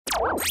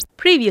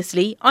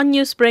Previously on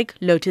Newsbreak,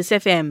 Lotus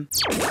FM.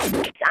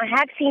 I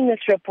have seen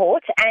this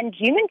report, and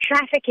human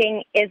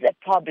trafficking is a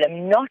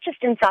problem, not just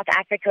in South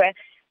Africa,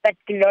 but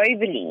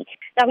globally.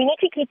 Now, we need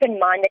to keep in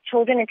mind that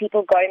children and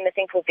people go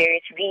missing for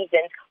various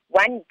reasons,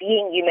 one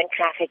being human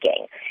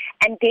trafficking.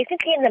 And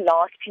definitely in the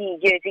last few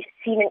years, we've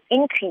seen an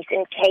increase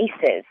in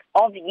cases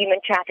of human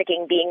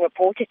trafficking being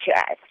reported to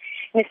us.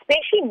 And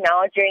especially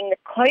now during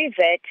the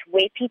COVID,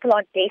 where people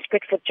are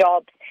desperate for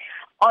jobs,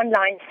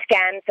 online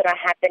scams that are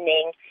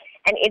happening,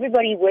 and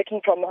everybody working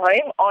from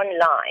home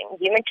online,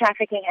 human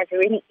trafficking has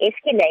really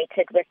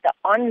escalated with the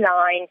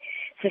online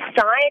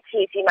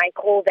society, if you might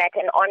call that,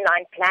 an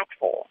online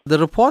platform. The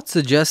report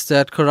suggests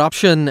that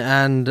corruption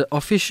and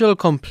official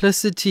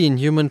complicity in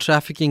human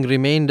trafficking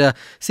remained a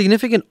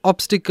significant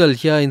obstacle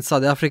here in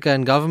South Africa,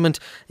 and government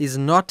is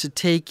not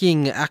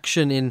taking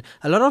action in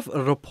a lot of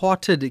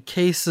reported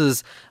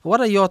cases.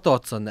 What are your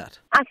thoughts on that?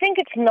 I think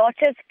it's not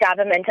just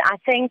government. I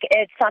think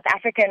it's South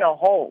Africa in a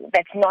whole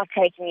that's not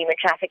taking human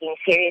trafficking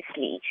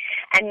seriously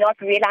and not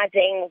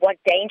realizing what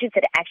dangers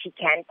it actually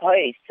can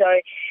pose. So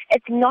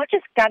it's not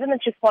just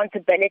government's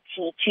responsibility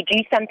to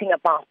do something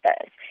about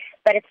this,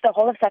 but it's the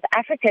whole of South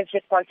Africa's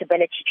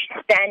responsibility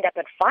to stand up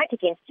and fight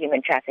against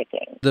human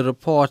trafficking. The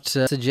report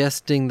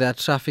suggesting that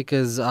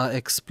traffickers are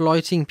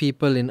exploiting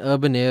people in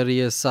urban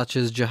areas such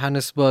as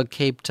Johannesburg,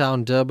 Cape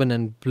Town, Durban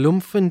and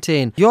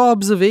Bloemfontein. Your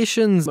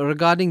observations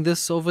regarding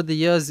this over the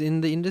years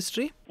in the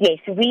industry? Yes,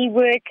 we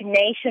work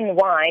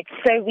nationwide,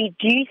 so we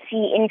do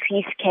see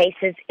increased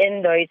cases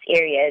in those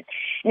areas.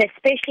 And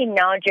especially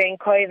now during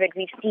COVID,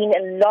 we've seen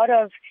a lot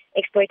of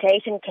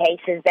exploitation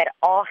cases that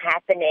are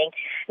happening.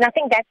 And I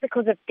think that's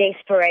because of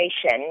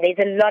desperation. There's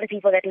a lot of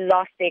people that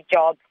lost their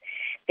jobs.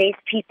 There's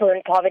people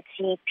in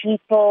poverty,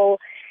 people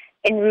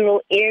in rural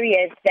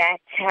areas that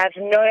have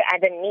no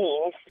other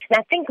means. And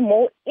I think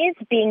more is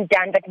being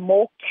done, but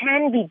more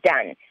can be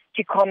done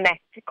to combat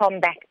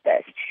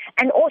this.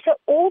 And also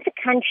all the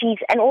countries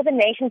and all the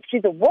nations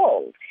through the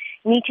world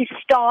need to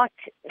start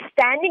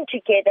standing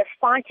together,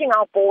 fighting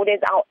our borders,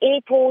 our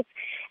airports.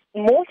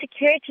 More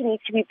security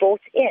needs to be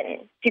brought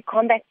in to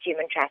combat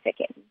human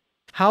trafficking.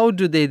 How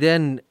do they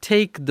then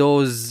take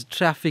those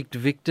trafficked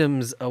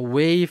victims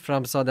away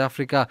from South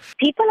Africa?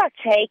 People are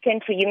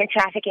taken for human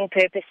trafficking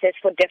purposes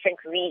for different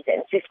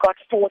reasons. We've got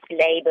forced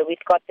labor,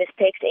 we've got the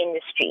sex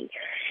industry.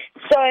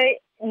 So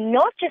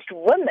not just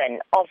women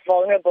are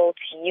vulnerable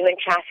to human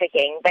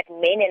trafficking, but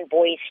men and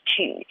boys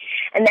too.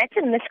 And that's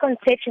a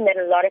misconception that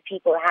a lot of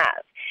people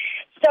have.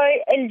 So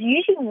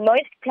usually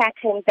most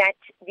platforms that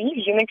these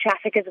human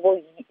traffickers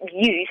will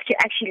use to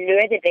actually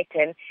lure the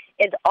victim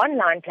is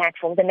online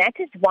platforms. And that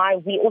is why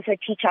we also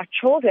teach our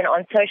children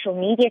on social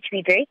media to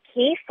be very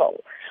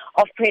careful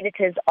of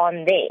predators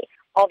on there.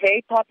 Are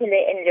very popular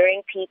in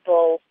luring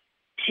people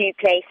to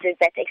places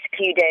that's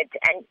excluded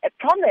and a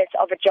promise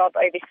of a job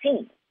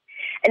overseas.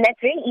 And that's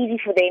very easy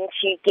for them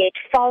to get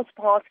false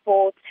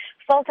passports,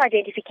 false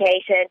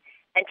identification,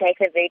 and take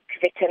the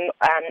victim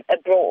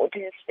abroad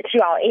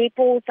through our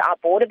airports, our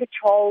border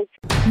patrols.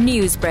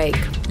 Newsbreak,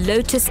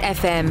 Lotus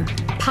FM,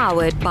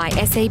 powered by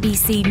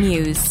SABC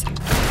News.